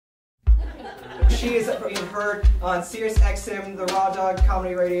She is being heard on Sirius XM, the Raw Dog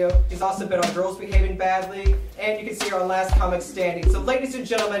Comedy Radio. She's also been on Girls Behaving Badly, and you can see her on Last Comic Standing. So ladies and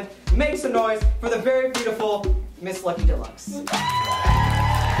gentlemen, make some noise for the very beautiful Miss Lucky Deluxe.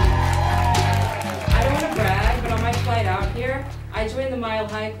 I don't want to brag, but on my flight out here, I joined the Mile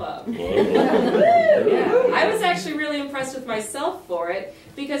High Club. Yeah. I was actually really impressed with myself for it,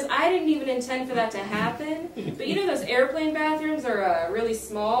 because I didn't even intend for that to happen. But you know those airplane bathrooms are really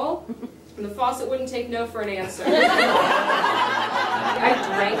small, and the faucet wouldn't take no for an answer. I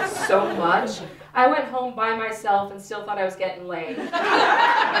drank so much, I went home by myself and still thought I was getting laid.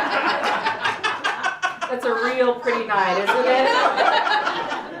 That's a real pretty night, isn't it?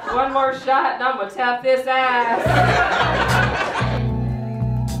 One more shot and I'm gonna tap this ass.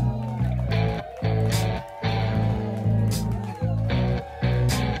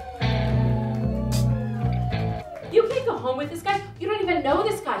 You can't go home with this guy. You don't even know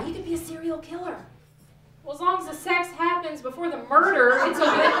this guy. He could be a serial killer. Well, as long as the sex happens before the murder, it's a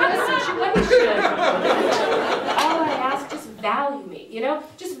win-win situation. All I ask, just value me, you know?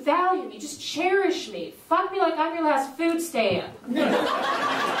 Just value me, just cherish me. Fuck me like I'm your last food stamp. If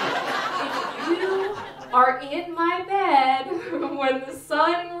you are in my bed when the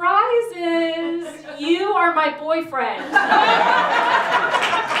sun rises, you are my boyfriend.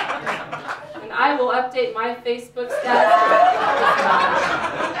 And I will update my Facebook status.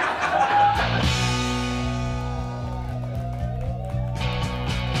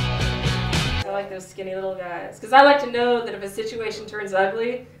 I like those skinny little guys, because I like to know that if a situation turns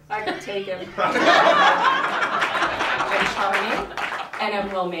ugly, I can take him. I'm charming, and I'm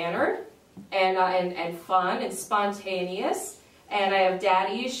well-mannered, and fun, and spontaneous, and I have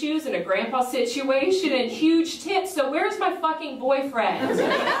daddy issues, and a grandpa situation, and huge tits, so where's my fucking boyfriend? And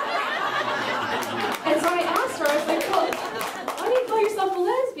so I asked her, I was like, well, why do you call yourself a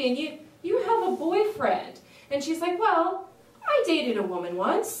lesbian? You have a boyfriend. And she's like, well, I dated a woman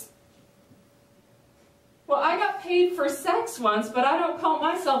once. Well, I got paid for sex once, but I don't call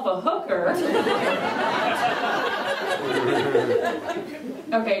myself a hooker.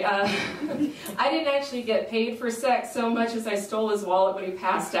 Okay, I didn't actually get paid for sex so much as I stole his wallet when he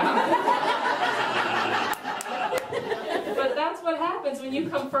passed out. But that's what happens when you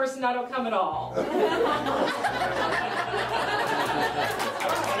come first and I don't come at all.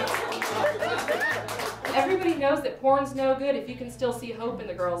 Everybody knows that porn's no good if you can still see hope in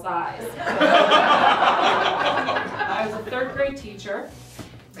the girl's eyes. I was a third grade teacher,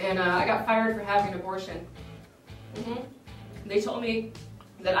 and I got fired for having an abortion. They told me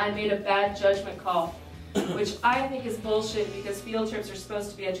that I made a bad judgment call, which I think is bullshit because field trips are supposed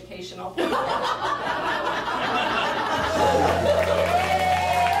to be educational.